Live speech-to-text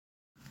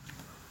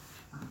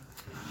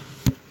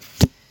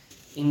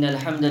إن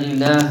الحمد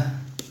لله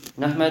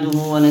نحمده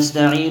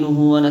ونستعينه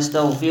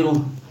ونستغفره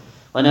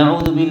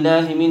ونعوذ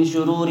بالله من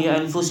شرور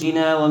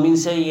أنفسنا ومن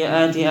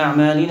سيئات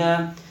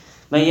أعمالنا.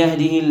 من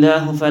يهده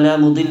الله فلا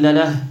مضل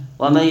له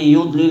ومن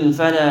يضلل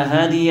فلا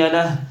هادي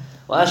له،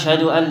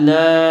 وأشهد أن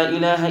لا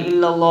إله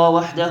إلا الله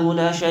وحده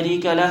لا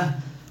شريك له،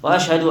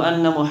 وأشهد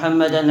أن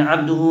محمدا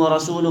عبده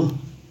ورسوله.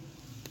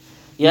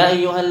 يا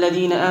أيها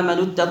الذين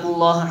آمنوا اتقوا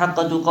الله حق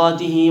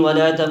تقاته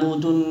ولا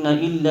تموتن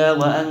إلا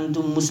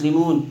وأنتم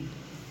مسلمون.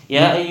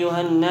 يا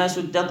أيها الناس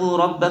اتقوا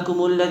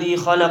ربكم الذي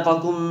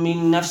خلقكم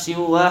من نفس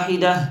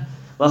واحدة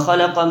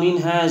وخلق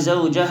منها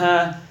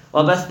زوجها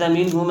وبث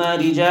منهما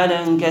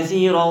رجالا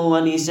كثيرا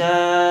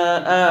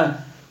ونساء،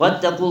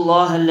 واتقوا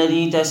الله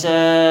الذي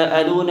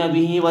تساءلون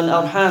به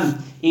والأرحام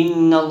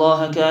إن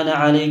الله كان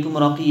عليكم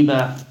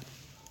رقيبا.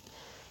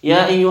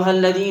 يا أيها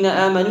الذين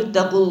آمنوا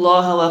اتقوا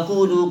الله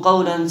وقولوا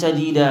قولا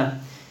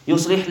سديدا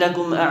يصلح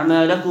لكم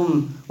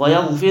أعمالكم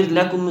ويغفر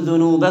لكم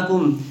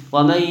ذنوبكم،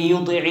 ومن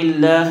يطع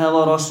الله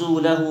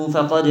ورسوله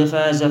فقد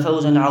فاز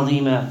فوزا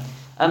عظيما.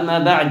 أما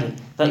بعد،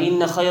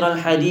 فإن خير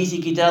الحديث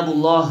كتاب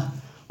الله،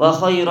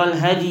 وخير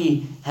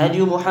الهدي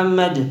هدي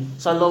محمد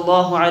صلى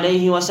الله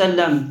عليه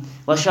وسلم،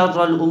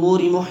 وشر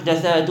الأمور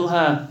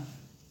محدثاتها،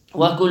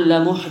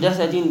 وكل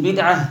محدثة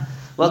بدعة،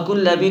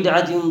 وكل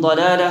بدعة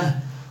ضلالة،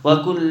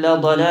 وكل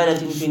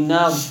ضلالة في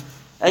النار.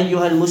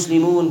 أيها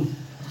المسلمون،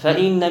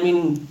 فإن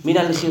من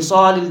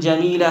الخصال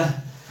الجميلة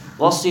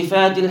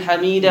والصفات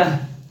الحميدة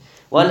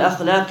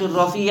والأخلاق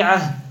الرفيعة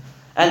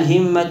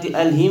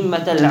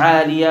الهمة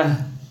العالية،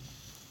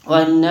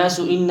 والناس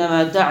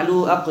إنما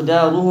تعلو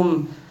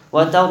أقدارهم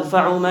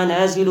وترفع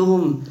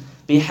منازلهم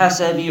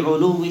بحسب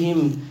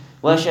علوهم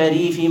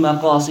وشريف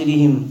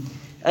مقاصدهم.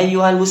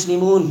 أيها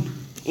المسلمون,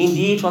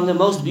 indeed from the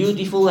most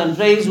beautiful and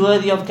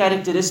praiseworthy of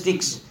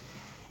characteristics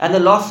and the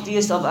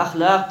loftiest of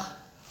akhlaq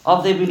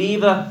of the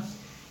believer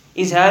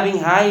is having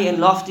high and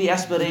lofty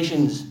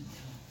aspirations.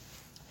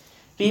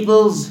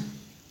 People's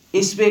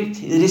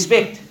respect,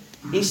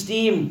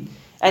 esteem,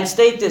 and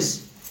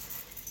status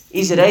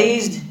is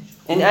raised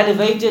and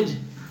elevated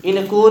in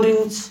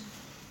accordance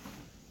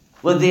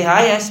with their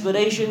high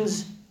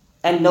aspirations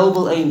and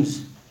noble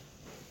aims.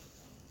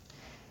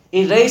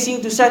 In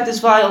racing to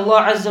satisfy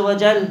Allah Azza wa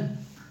Jal,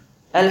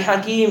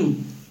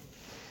 Al-Hakim,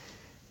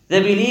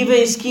 the believer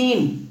is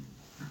keen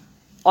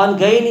on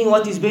gaining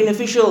what is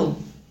beneficial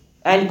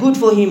and good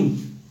for him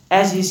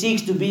as he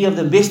seeks to be of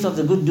the best of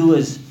the good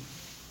doers.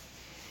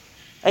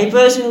 A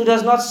person who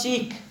does not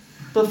seek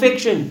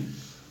perfection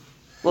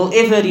will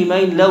ever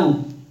remain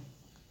low,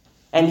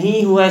 and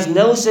he who has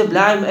no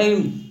sublime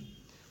aim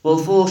will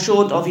fall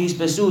short of his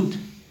pursuit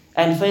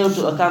and fail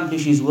to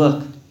accomplish his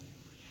work.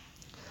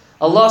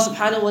 Allah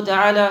subhanahu wa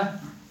ta'ala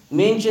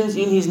mentions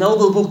in His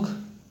noble book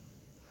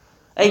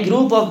a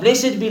group of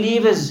blessed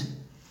believers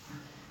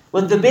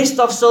with the best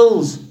of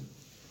souls,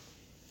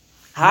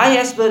 high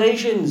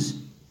aspirations,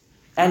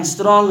 and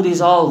strong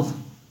resolve.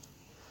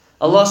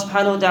 Allah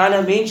subhanahu wa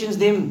ta'ala mentions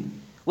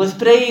them with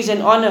praise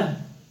and honor,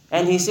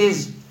 and He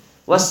says,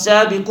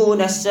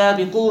 وَالسَّابِقُونَ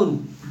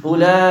السَّابِقُونَ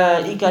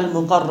أُولَٰئِكَ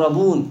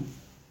الْمُقَرَّبُونَ.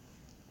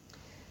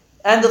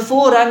 And the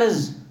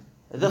forerunners,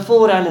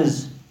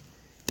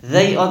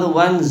 they are the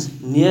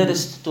ones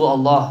nearest to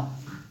Allah.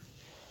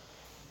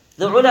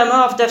 The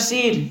ulama of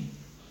tafsir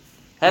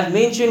have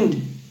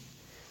mentioned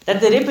that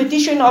the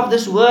repetition of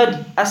this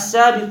word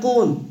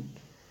as-sabiqun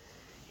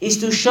is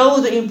to show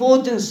the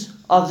importance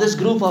of this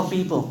group of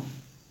people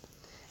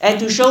and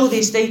to show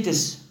their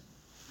status.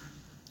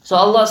 So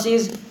Allah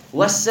says,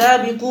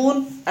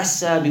 was-sabiqun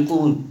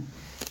as-sabiqun.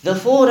 The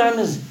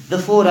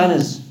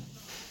forerunners.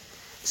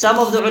 Some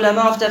of the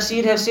ulama of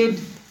tafsir have said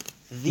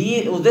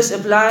this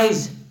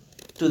applies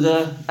to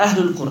the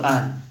Ahlul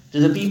Quran, to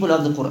the people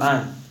of the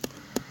Quran.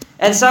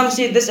 And some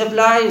said this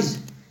applies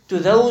to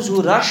those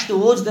who rush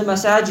towards the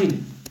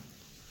masajid,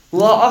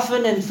 who are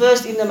often and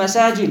first in the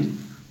masajid.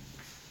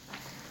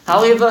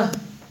 However,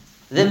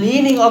 the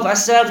meaning of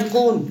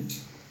as-sabiqun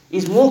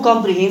is more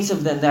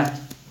comprehensive than that.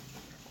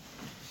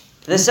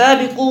 The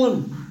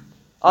sabiqun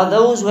are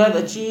those who have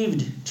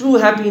achieved true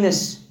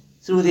happiness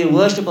through their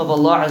worship of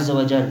Allah Azza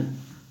wa Jal.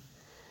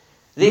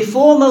 Their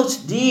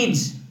foremost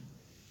deeds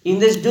in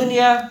this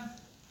dunya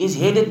is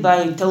headed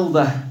by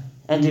tawbah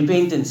and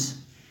repentance.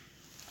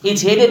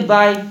 It's headed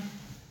by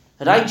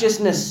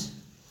righteousness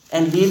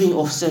and leaving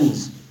of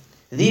sins.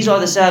 These are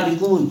the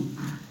sabiqun.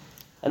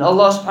 And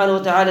Allah subhanahu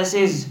wa ta'ala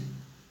says,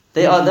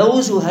 they are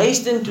those who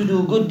hasten to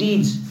do good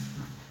deeds.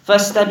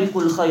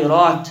 فَاسْتَبِقُوا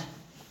الْخَيْرَاتِ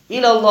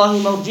إِلَى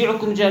اللَّهِ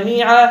مَرْجِعُكُمْ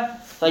جَمِيعًا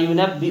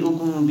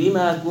فَيُنَبِّئُكُمْ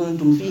بِمَا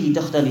كُنْتُمْ فِيهِ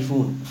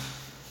تَخْتَلِفُونَ.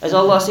 As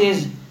Allah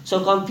says,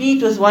 so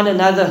compete with one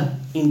another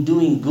in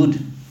doing good.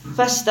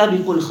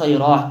 فَاسْتَبِقُوا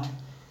الْخَيْرَاتِ.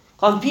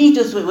 Compete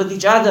with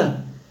each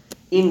other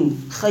in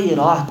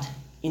khayrat,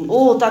 in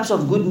all types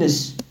of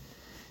goodness.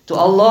 To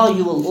Allah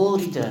you will all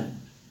return.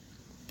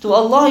 To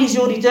Allah is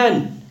your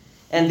return.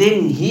 And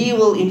then He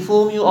will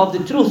inform you of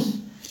the truth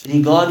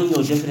regarding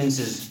your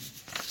differences.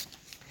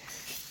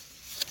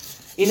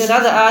 In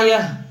another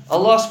ayah,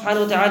 Allah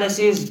subhanahu wa ta'ala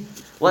says,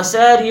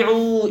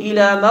 وَسَارِعُوا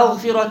إِلَى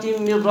مَغْفِرَةٍ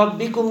مِّن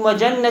رَبِّكُمْ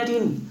وَجَنَّةٍ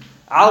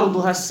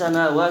عَرْضُهَا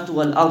السَّمَاوَاتُ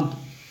وَالْأَرْضُ.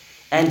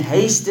 And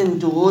hasten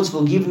towards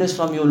forgiveness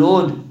from your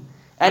Lord,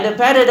 and a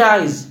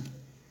paradise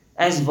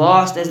as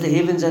vast as the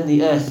heavens and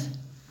the earth.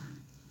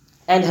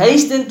 And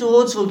hasten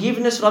towards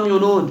forgiveness from your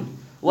Lord.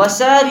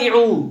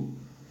 وَسَارِعُوا.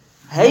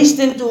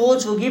 Hasten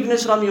towards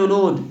forgiveness from your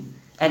Lord,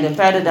 and a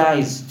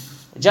paradise,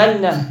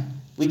 Jannah,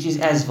 which is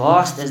as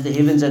vast as the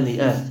heavens and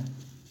the earth.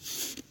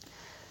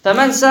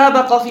 فَمَنْ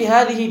سَابَقَ فِي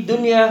هَذِهِ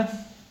الدُّنْيَا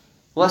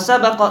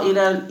وَسَبَقَ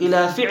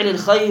إِلَى فِعْلِ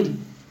الْخَيْرِ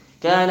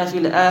كَانَ فِي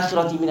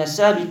الْآخِرَةِ مِنَ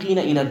السَّابِقِينَ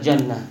إِلَى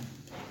الْجَنَّةِ.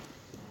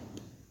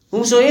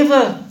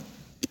 Whomsoever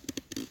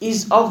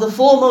is of the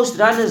foremost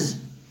runners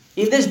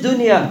in this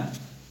dunya,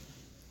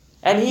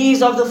 and he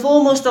is of the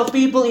foremost of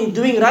people in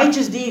doing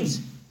righteous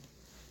deeds,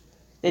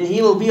 then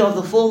he will be of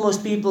the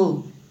foremost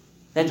people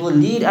that will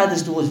lead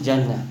others towards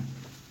Jannah.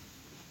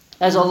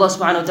 As Allah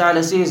subhanahu wa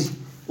ta'ala says,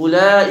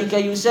 أُولَٰئِكَ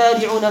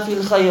يُسَارِعُونَ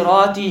فِي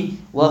الْخَيْرَاتِ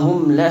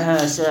وَهُمْ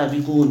لَهَا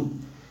سَابِقُونَ.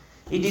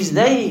 It is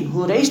they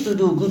who race to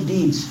do good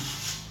deeds,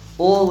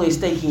 always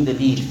taking the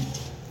lead.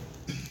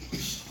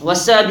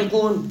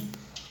 وَالسَّابِقُونَ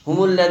هُمُ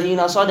الَّذِينَ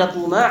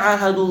صَدَقُوا مَا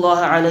عَاهَدُوا اللَّهَ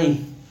عَلَيْهِ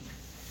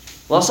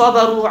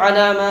وَصَبَرُوا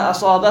عَلَى مَا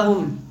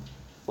أَصَابَهُمْ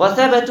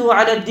وَثَبَتُوا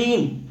عَلَى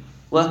الدِّينِ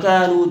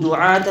وَكَانُوا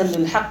دُعَاةً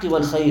لِلْحَقِّ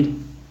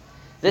وَالْخَيْرِ.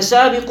 The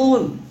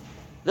Sabiqun,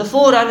 the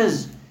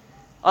forerunners,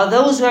 are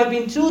those who have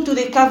been true to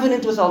their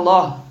covenant with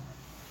Allah.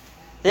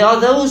 They are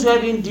those who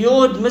have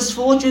endured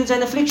misfortunes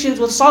and afflictions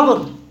with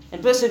sabr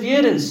and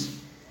perseverance.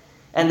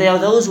 And they are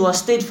those who are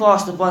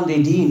steadfast upon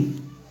their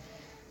deen.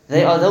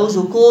 They are those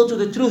who call to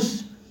the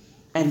truth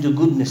and to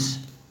goodness.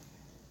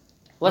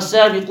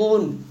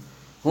 وَالسَّابِقُونَ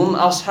هُمْ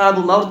أَصْحَابُ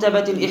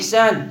مَرْتَبَةِ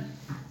الْإِحْسَانِ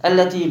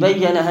التي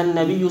بينها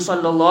النبي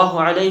صلى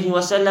الله عليه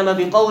وسلم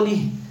بقوله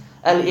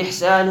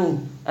الإحسان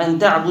أن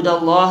تعبد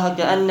الله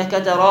كأنك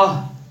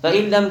تراه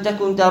فإن لم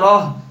تكن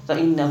تراه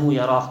فإنه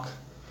يراك.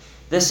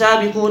 The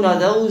Sabiqun are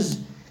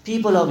those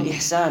people of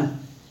ihsan,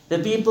 the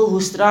people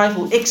who strive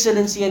for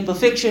excellency and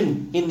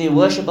perfection in their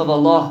worship of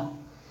Allah.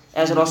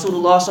 As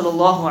Rasulullah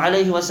sallallahu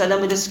alayhi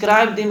wasallam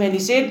described them, and he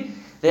said,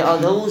 they are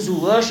those who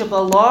worship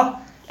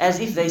Allah as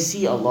if they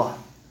see Allah.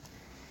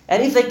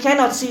 And if they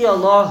cannot see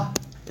Allah,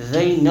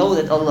 they know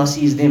that Allah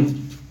sees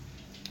them.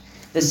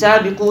 The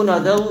Sabiqun are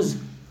those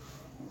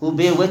who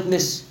bear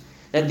witness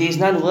that there is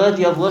none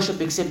worthy of worship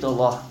except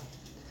Allah.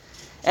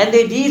 And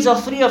their deeds are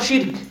free of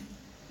shirk.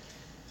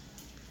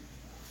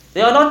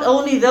 They are not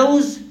only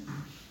those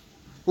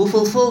who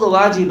fulfill the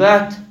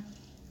wajibat,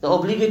 the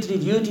obligatory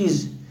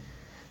duties,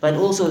 but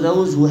also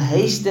those who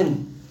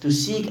hasten to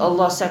seek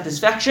Allah's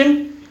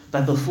satisfaction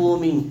by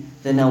performing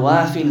the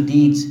nawafil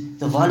deeds,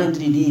 the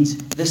voluntary deeds,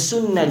 the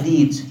sunnah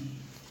deeds.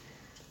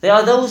 They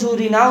are those who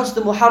renounce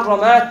the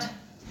muharramat,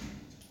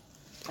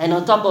 and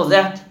on top of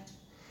that,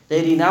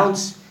 they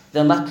renounce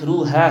the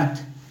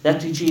makruhat,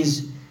 that which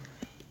is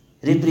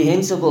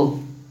reprehensible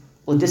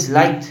or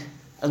disliked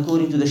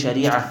according to the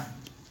Sharia.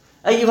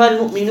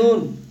 Ayyuhal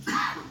mu'minun,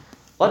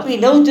 what we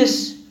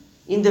notice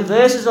in the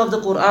verses of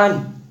the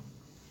Quran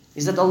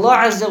is that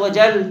Allah Azza wa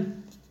Jal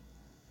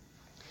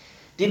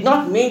did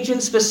not mention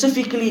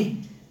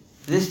specifically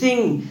the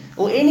thing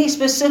or any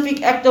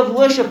specific act of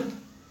worship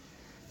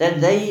that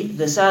they,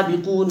 the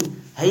Sabiqun,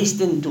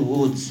 hasten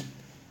towards.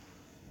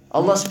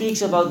 Allah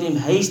speaks about them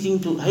hastening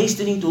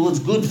towards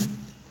good,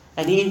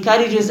 and He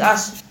encourages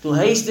us to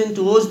hasten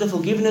towards the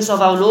forgiveness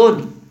of our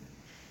Lord.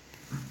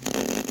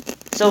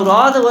 So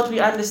rather what we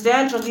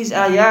understand from these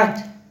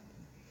ayat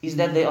is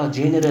that they are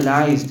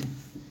generalized,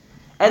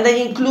 and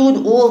they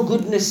include all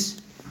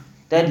goodness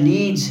that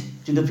leads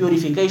to the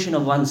purification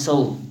of one's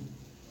soul.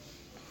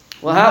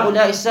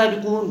 وَهَؤُلَاءِ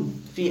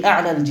السَّابِقُونَ فِي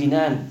أَعْلَى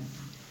الْجِنَانِ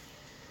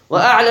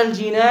وأعلى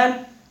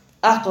الجنان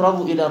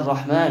أقرب إلى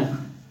الرحمن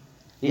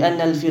لأن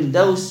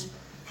الفردوس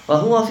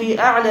وهو في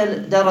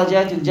أعلى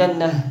درجات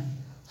الجنة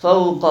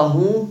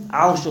فوقه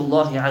عرش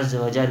الله عز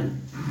وجل.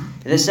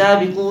 The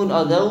Sabiqun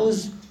are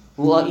those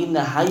who are in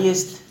the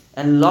highest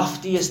and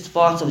loftiest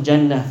part of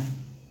Jannah.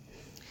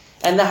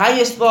 And the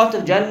highest part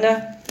of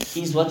Jannah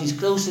is what is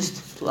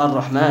closest to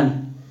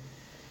Ar-Rahman.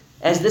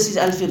 As this is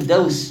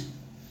Al-Firdaus,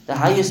 the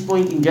highest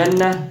point in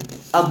Jannah,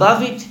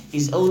 above it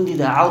is only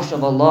the Arsh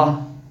of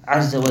Allah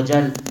Azza wa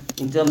Jal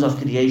in terms of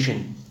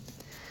creation.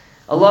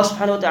 Allah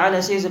subhanahu wa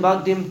ta'ala says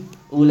about them,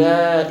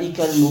 أُولَٰئِكَ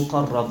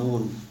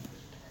الْمُقَرَّبُونَ.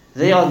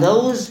 They are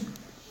those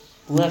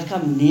who have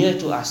come near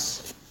to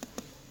us.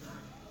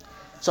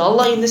 So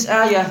Allah in this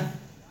ayah,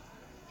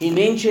 He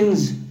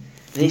mentions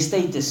their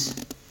status,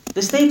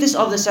 the status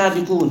of the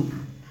Sabiqun,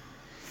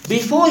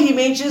 before He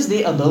mentions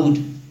their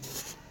abode.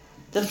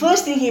 The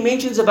first thing He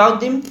mentions about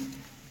them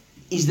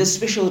is the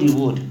special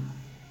reward,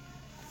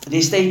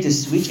 their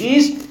status, which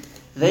is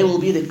they will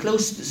be the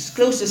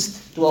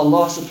closest to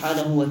Allah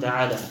subhanahu wa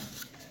ta'ala.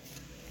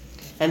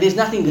 And there's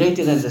nothing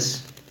greater than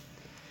this.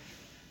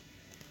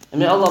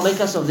 And may Allah make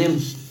us of them.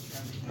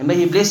 And may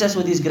He bless us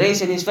with His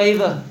grace and His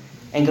favor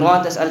and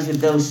grant us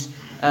Al-Firdaus.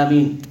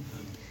 Ameen.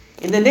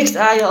 In the next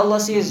ayah, Allah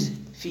says,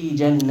 Fi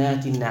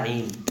jannatin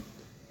na'im.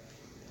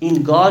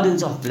 In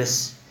gardens of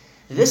bliss.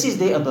 This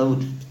is their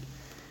abode.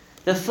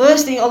 The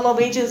first thing Allah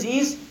mentions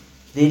is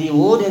their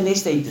reward and their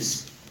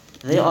status.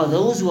 They are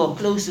those who are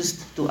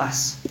closest to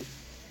us.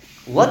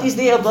 What is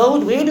their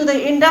abode? Where do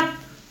they end up?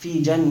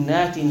 في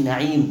جنات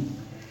النعيم,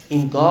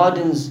 in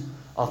gardens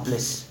of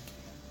bliss.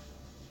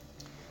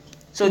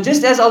 So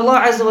just as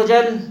Allah Azza wa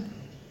Jal,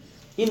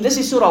 this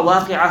is Surah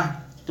Waqi'ah,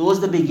 towards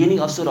the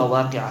beginning of Surah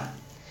Waqi'ah.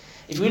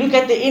 If we look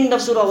at the end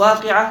of Surah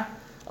Waqi'ah,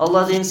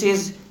 Allah then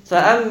says,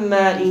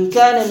 فَأَمَّا إِن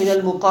كَانَ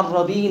مِنَ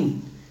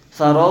الْمُقَرَّبِينَ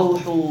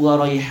فَرَوْحُ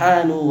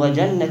وَرَيْحَانُ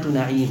وَجَنَّةُ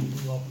نَعِيمٍ.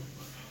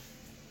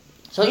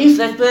 So if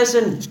that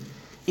person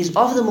is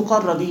of the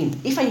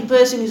Muqarrabeen, if a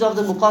person is of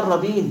the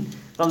Muqarrabeen,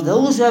 from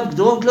those who have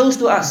drawn close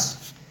to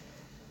us,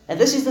 and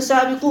this is the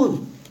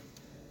Sabiqun,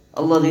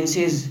 Allah then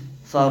says,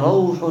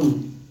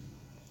 فَرَوْحٌ,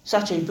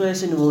 such a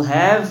person will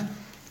have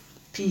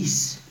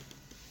peace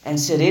and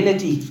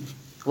serenity,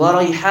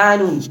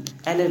 وَرَيْحَانٌ,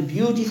 and a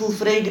beautiful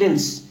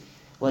fragrance,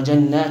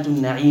 وَجَنَّاتٌ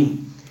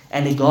نَعِيمٍ,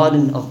 and a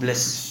garden of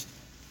bliss.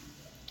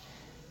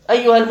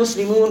 أيها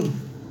المسلمون,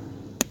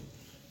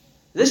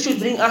 this should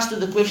bring us to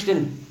the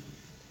question,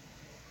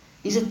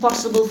 is it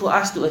possible for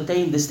us to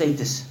attain the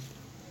status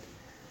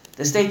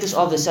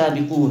of the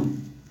Sabiqun,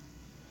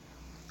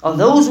 of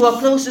those who are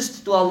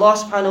closest to Allah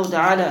subhanahu wa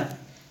ta'ala?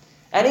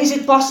 And is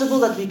it possible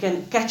that we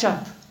can catch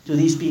up to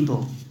these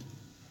people?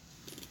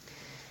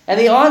 And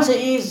the answer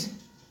is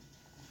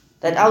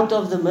that out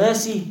of the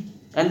mercy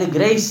and the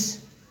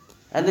grace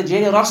and the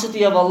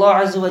generosity of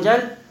Allah Azza wa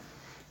Jal,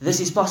 this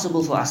is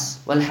possible for us.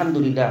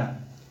 Walhamdulillah.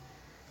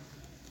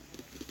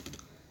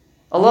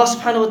 Allah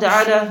subhanahu wa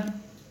ta'ala,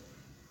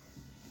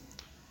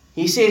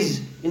 He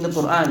says in the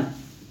Quran,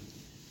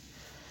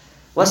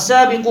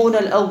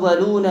 وَالسَّابِقُونَ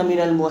الْأَوَّلُونَ مِنَ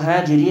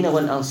الْمُهَاجِرِينَ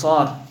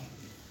وَالْأَنصَارِ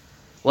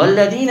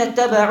وَالَّذِينَ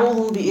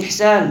اتَّبَعُوهُمْ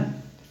بِإِحْسَانٍ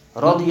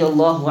رَضِيَ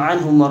اللَّهُ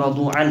عَنْهُمْ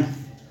وَرَضُوا عَنْهُ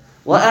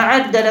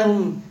وَأَعَدَّ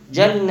لَهُمْ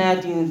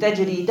جَنَّاتٍ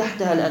تَجْرِي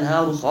تَحْتَهَا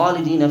الْأَنْهَارُ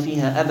خَالِدِينَ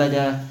فِيهَا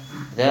أَبَدًا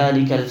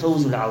ذَلِكَ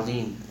الْفَوْزُ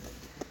الْعَظِيمُ.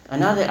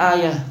 Another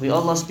ayah where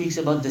Allah speaks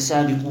about the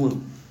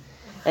Sabiqun.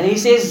 And He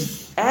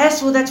says,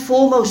 as for that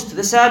foremost,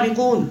 the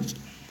Sabiqun,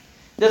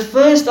 the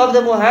first of the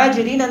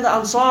Muhajirin and the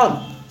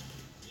Ansar.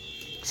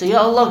 So here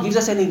Allah gives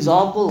us an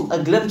example, a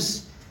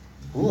glimpse.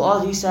 Who are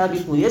these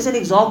Sabiqun? Here's an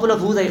example of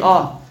who they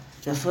are.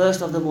 The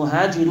first of the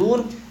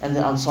Muhajirun and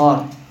the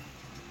Ansar.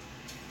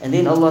 And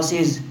then Allah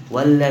says,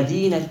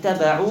 وَالَّذِينَ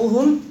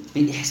اتَّبَعُوهُمْ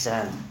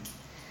بِإِحْسَانٍ,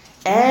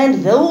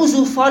 and those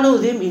who follow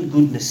them in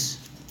goodness.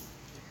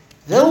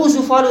 Those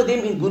who follow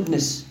them in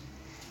goodness.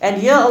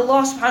 And here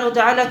Allah subhanahu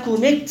wa ta'ala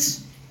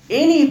connects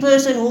any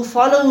person who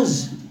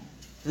follows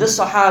the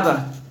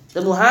Sahaba, the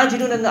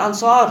Muhajirun and the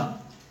Ansar.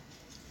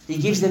 He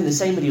gives them the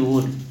same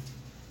reward.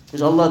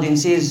 Because Allah then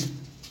says,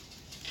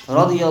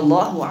 رَضِيَ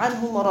اللَّهُ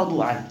عَنْهُمْ وَرَضُوا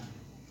عَنْهُ,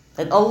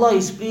 that Allah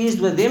is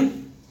pleased with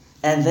them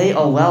and they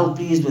are well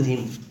pleased with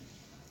Him.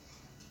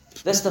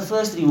 That's the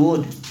first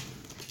reward.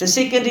 The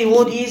second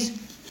reward is,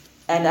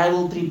 and I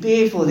will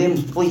prepare for them,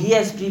 for He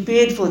has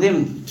prepared for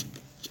them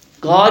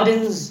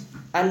gardens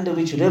under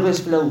which rivers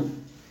flow,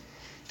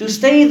 to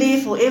stay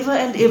there forever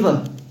and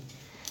ever.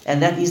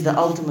 And that is the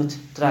ultimate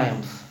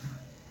triumph.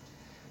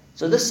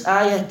 So this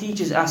ayah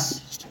teaches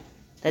us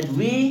that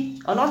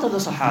we are not of the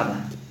Sahaba.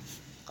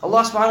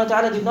 Allah subhanahu wa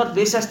ta'ala did not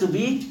bless us to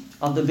be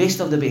of the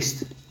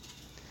best.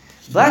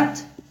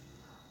 But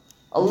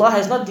Allah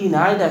has not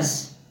denied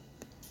us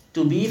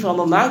to be from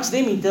amongst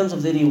them in terms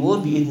of the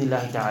reward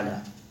bi'idhnillahi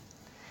ta'ala.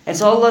 And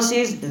so Allah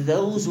says,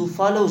 those who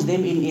follows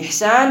them in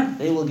ihsan,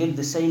 they will get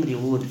the same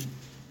reward.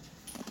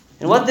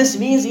 And what this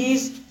means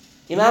is,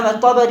 Imam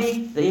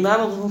al-Tabari, the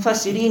Imam of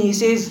Mufassirin, he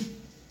says,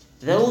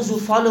 those who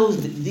follow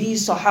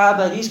these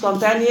Sahaba, these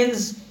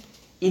companions,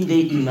 in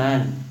their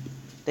iman,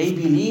 they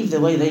believe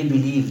the way they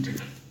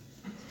believed.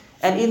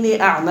 And in their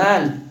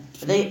a'mal,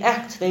 they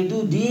act, they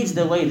do deeds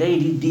the way they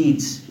did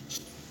deeds.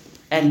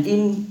 And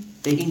in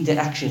their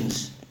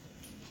interactions.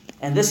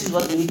 And this is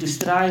what we need to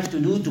strive to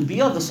do, to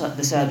be of the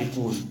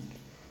Sabiqun.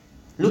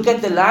 Look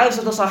at the lives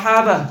of the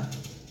Sahaba.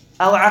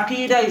 Our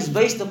Aqeedah is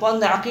based upon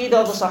the Aqeedah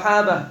of the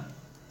Sahaba.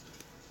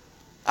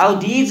 Our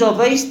deeds are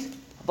based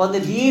upon the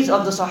deeds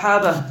of the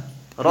Sahaba,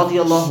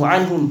 radiyallahu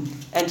anhum.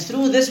 And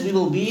through this we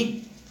will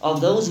be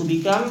of those who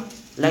become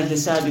like the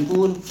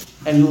Sabiqun,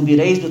 and we will be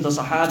raised with the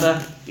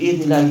Sahaba,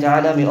 bi'idhnillahi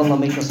ta'ala, may Allah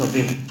make us of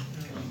them.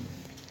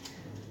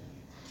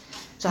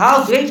 So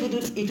how great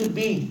it would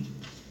be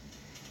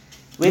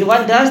when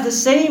one does the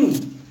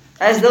same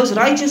as those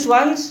righteous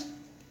ones,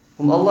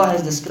 whom Allah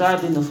has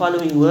described in the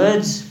following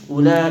words,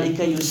 أُولَٰئِكَ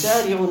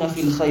يُسَارِعُونَ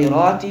فِي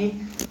الْخَيْرَاتِ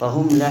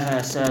وَهُمْ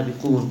لَهَا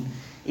سَابِقُونَ.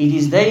 It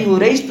is they who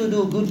race to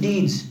do good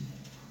deeds,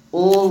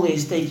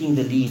 always taking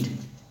the lead.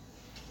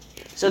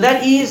 So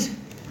that is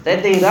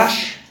that they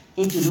rush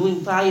into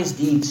doing pious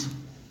deeds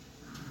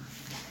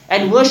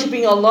and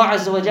worshipping Allah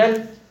Azza wa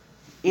Jal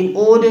in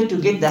order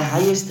to get the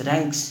highest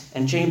ranks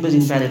and chambers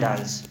in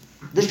paradise.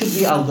 This should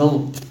be our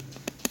goal.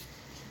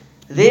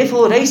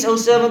 Therefore, race, O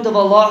servant of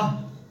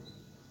Allah,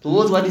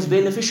 towards what is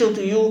beneficial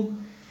to you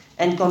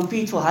and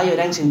compete for higher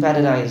ranks in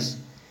paradise.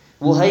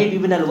 Wuhayb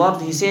ibn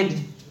al-Ward, he said,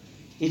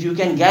 if you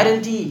can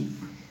guarantee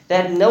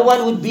that no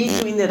one would beat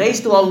you in the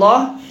race to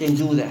Allah, then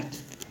do that.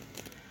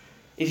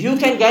 If you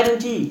can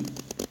guarantee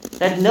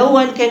that no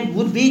one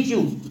would beat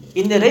you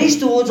in the race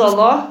towards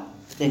Allah,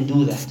 then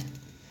do that.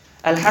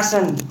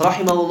 Al-Hasan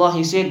rahimahullah,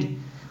 he said,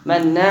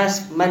 Man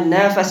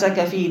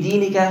nafasaka fi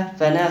dinika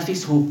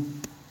fanafishu.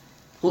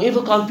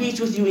 Whoever competes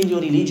with you in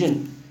your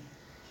religion,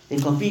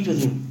 then compete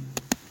with him.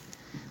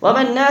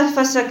 وَمَنْ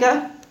نَافَسَكَ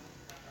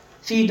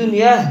فِي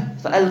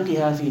دُنْيَاهِ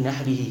فَأَلْقِهَا فِي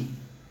نَحْرِهِ.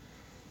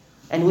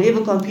 And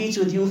whoever competes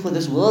with you for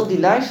this worldly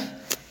life,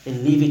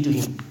 then leave it to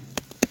him.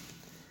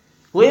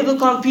 Whoever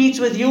competes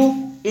with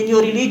you in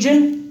your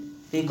religion,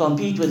 then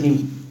compete with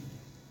him.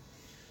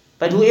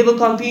 But whoever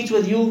competes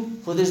with you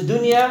for this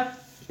dunya,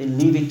 then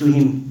leave it to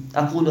him.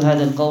 أقول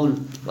هذا القول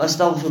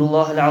وأستغفر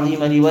الله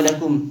العظيم لي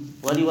ولكم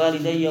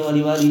ولوالدي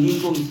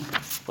ولوالديكم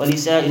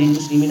ولسائر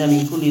المسلمين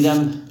من كل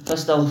ذنب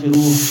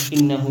فاستغفروه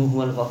إنه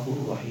هو الغفور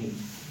الرحيم.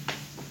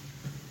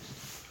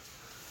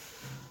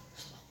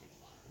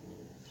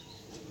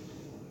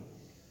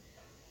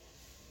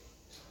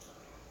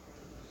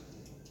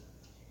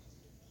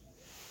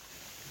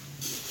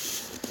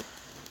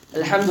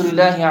 الحمد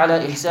لله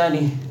على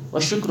إحسانه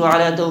والشكر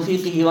على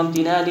توفيقه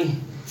وامتنانه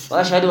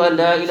وأشهد أن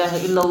لا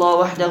إله إلا الله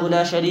وحده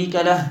لا شريك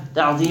له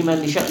تعظيما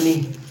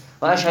لشأنه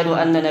وأشهد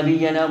أن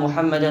نبينا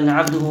محمدا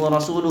عبده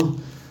ورسوله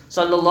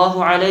صلى الله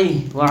عليه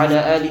وعلى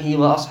آله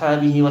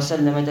وأصحابه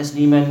وسلم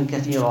تسليما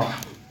كثيرا.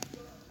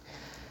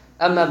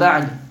 أما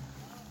بعد،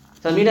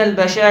 فمن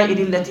البشائر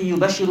التي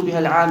يبشر بها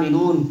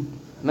العاملون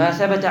ما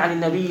ثبت عن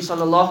النبي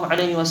صلى الله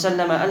عليه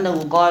وسلم أنه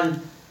قال: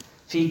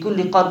 في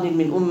كل قرن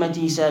من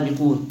أمتي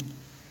سابقون.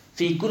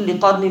 في كل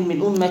قرن من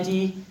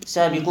أمتي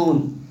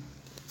سابقون.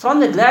 From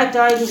the glad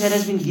tidings that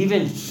has been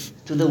given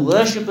to the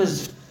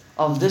worshippers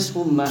of this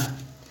ummah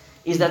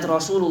is that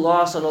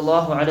Rasulullah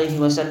sallallahu alayhi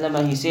wa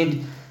sallam, he said,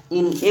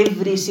 in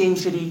every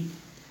century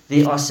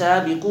there are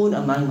sabiqun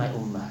among my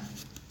ummah.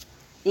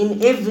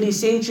 In every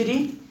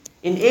century,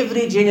 in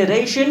every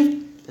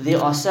generation,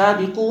 there are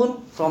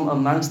sabiqun from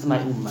amongst my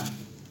ummah.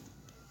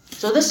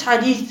 So this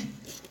hadith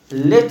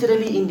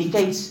literally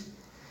indicates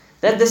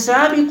that the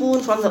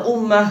sabiqun from the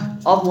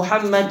ummah of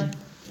Muhammad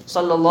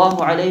sallallahu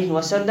alayhi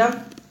wa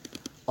sallam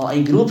are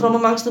a group from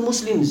amongst the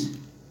Muslims.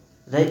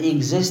 They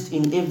exist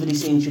in every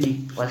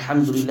century,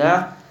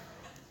 walhamdulillah,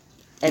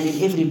 and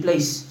in every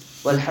place,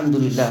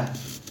 walhamdulillah.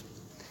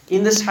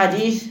 In this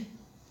hadith,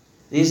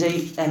 there is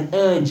an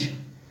urge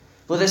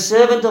for the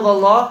servant of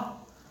Allah,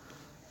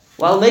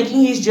 while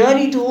making his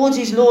journey towards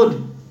his Lord,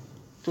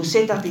 to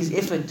set up his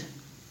effort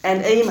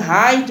and aim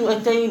high to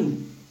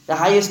attain the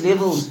highest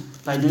levels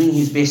by doing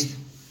his best.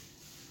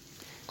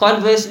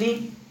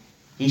 Conversely,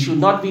 he should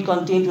not be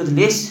content with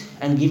less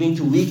and giving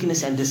to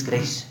weakness and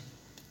disgrace.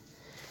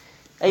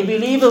 A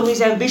believer who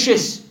is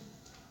ambitious,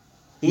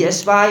 he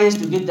aspires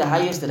to get the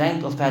highest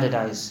rank of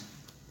paradise,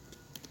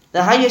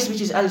 the highest,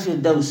 which is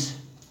Al-Firdaus.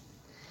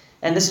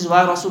 And this is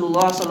why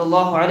Rasulullah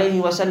sallallahu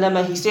alayhi wa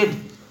sallam, he said,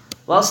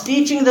 whilst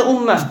teaching the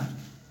ummah,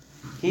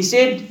 he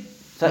said,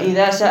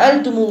 فَإِذَا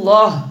سَأَلْتُمُ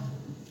اللَّهِ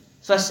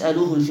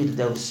فَاسْأَلُوهُ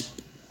الْفِرْدَوْسِ.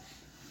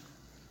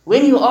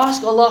 When you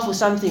ask Allah for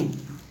something,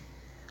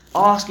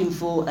 ask Him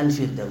for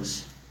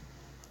Al-Firdaus.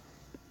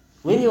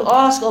 When you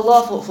ask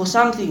Allah for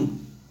something,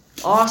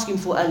 ask Him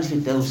for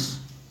Al-Firdaus.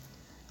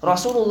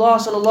 Rasulullah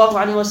sallallahu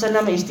alayhi wa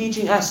sallam is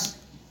teaching us,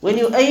 when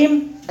you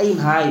aim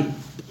high.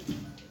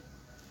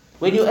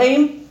 When you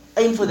aim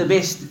for the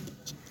best.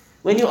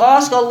 When you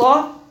ask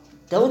Allah,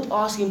 don't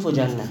ask Him for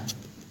Jannah.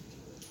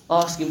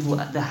 Ask Him for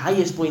the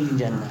highest point in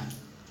Jannah.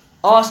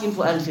 Ask Him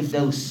for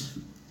Al-Firdaus.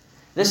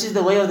 This is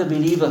the way of the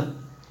believer.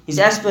 His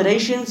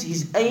aspirations,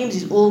 his aims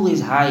is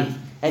always high.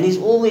 And he's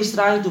always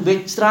striving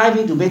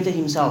to better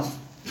himself.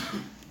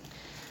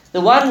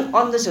 The one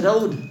on this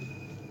road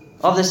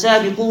of the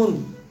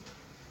Sabiqun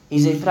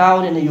is a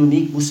proud and a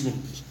unique Muslim.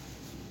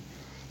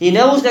 He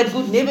knows that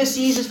good never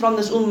ceases from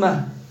this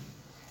ummah,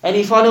 and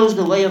he follows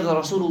the way of the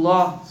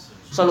Rasulullah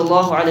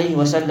sallallahu alayhi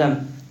wa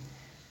sallam,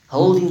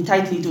 holding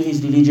tightly to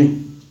his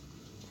religion.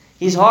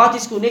 His heart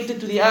is connected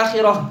to the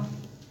akhirah,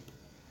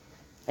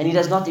 and he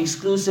does not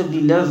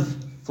exclusively live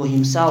for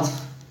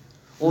himself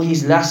or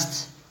his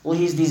lusts or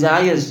his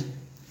desires.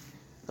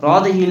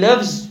 Rather, he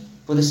lives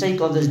for the sake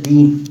of this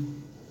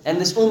deen and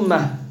this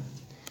ummah.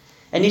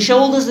 And he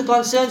shoulders the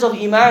concerns of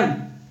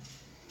Iman,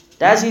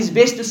 does his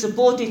best to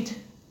support it,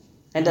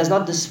 and does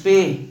not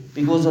despair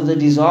because of the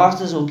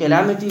disasters or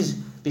calamities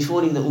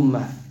befalling the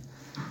ummah.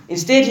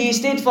 Instead, he is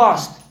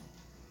steadfast,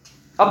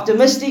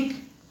 optimistic,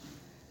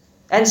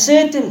 and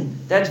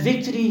certain that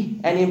victory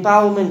and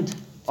empowerment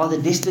are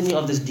the destiny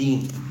of this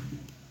deen.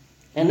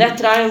 And that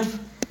triumph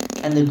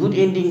and the good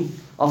ending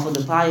are for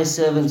the pious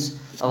servants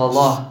of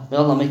Allah. May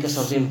Allah make us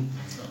of them.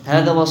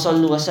 هذا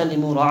وصلوا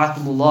وسلموا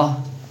رعاكم الله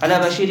على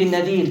بشير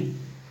النذير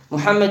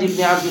محمد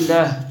بن عبد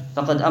الله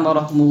فقد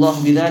أمركم الله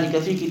بذلك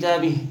في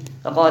كتابه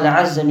فقال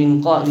عز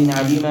من قائل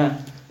عليما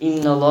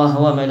إن الله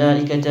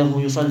وملائكته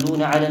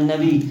يصلون على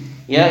النبي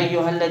يا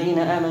أيها الذين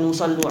آمنوا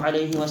صلوا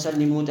عليه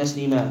وسلموا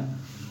تسليما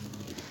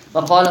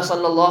وقال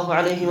صلى الله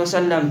عليه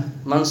وسلم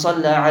من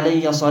صلى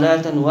علي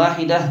صلاة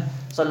واحدة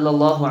صلى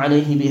الله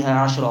عليه بها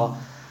عشرا.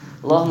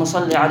 اللهم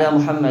صل على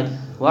محمد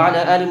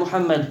وعلى آل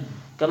محمد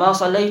كما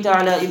صليت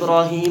على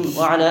إبراهيم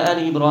وعلى آل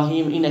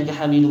إبراهيم إنك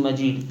حميد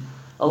مجيد.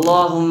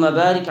 اللهم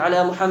بارك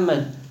على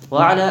محمد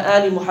وعلى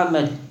آل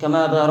محمد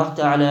كما باركت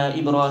على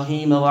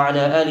إبراهيم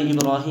وعلى آل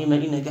إبراهيم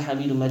إنك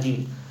حميد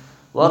مجيد.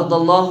 وارض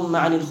اللهم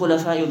عن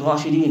الخلفاء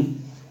الراشدين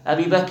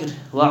أبي بكر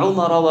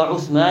وعمر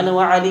وعثمان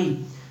وعلي،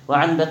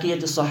 وعن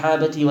بقية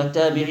الصحابة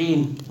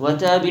والتابعين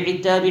وتابع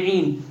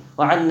التابعين،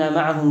 وعنا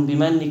معهم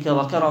بمنك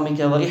وكرمك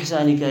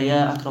وإحسانك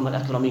يا أكرم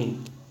الأكرمين.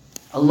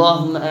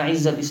 اللهم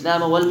أعز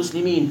الإسلام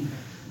والمسلمين،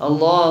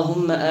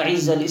 اللهم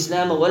أعز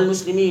الإسلام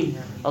والمسلمين،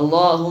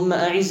 اللهم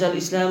أعز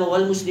الإسلام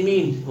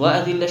والمسلمين،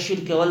 وأذل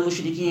الشرك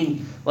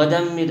والمشركين،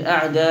 ودمر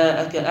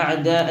أعداءك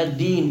أعداء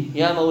الدين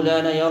يا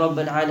مولانا يا رب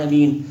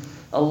العالمين.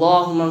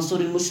 اللهم انصر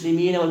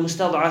المسلمين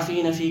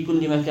والمستضعفين في كل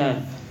مكان،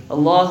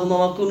 اللهم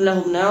وكن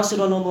لهم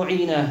ناصرا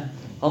ومعينا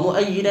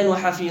ومؤيدا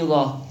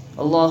وحفيظا.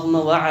 اللهم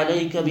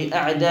وعليك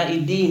بأعداء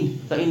الدين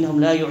فإنهم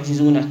لا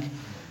يعجزونك.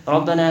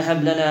 ربنا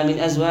هب لنا من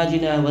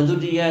أزواجنا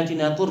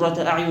وذرياتنا قرة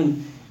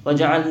أعين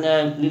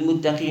وجعلنا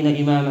للمتقين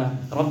إماما.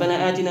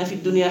 ربنا آتنا في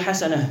الدنيا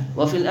حسنة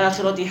وفي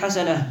الآخرة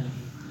حسنة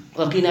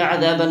وقنا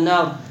عذاب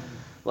النار،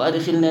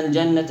 وأدخلنا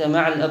الجنة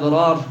مع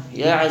الأبرار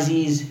يا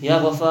عزيز يا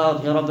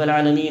غفار يا رب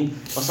العالمين.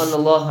 وصلى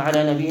الله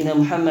على نبينا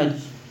محمد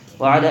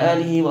وعلى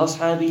آله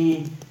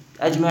وأصحابه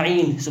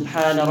أجمعين.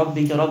 سبحان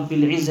ربك رب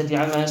العزة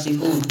عما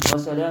يصفون،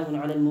 وسلام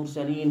على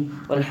المرسلين،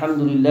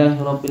 والحمد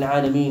لله رب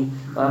العالمين.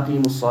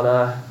 وأقيموا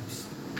الصلاة.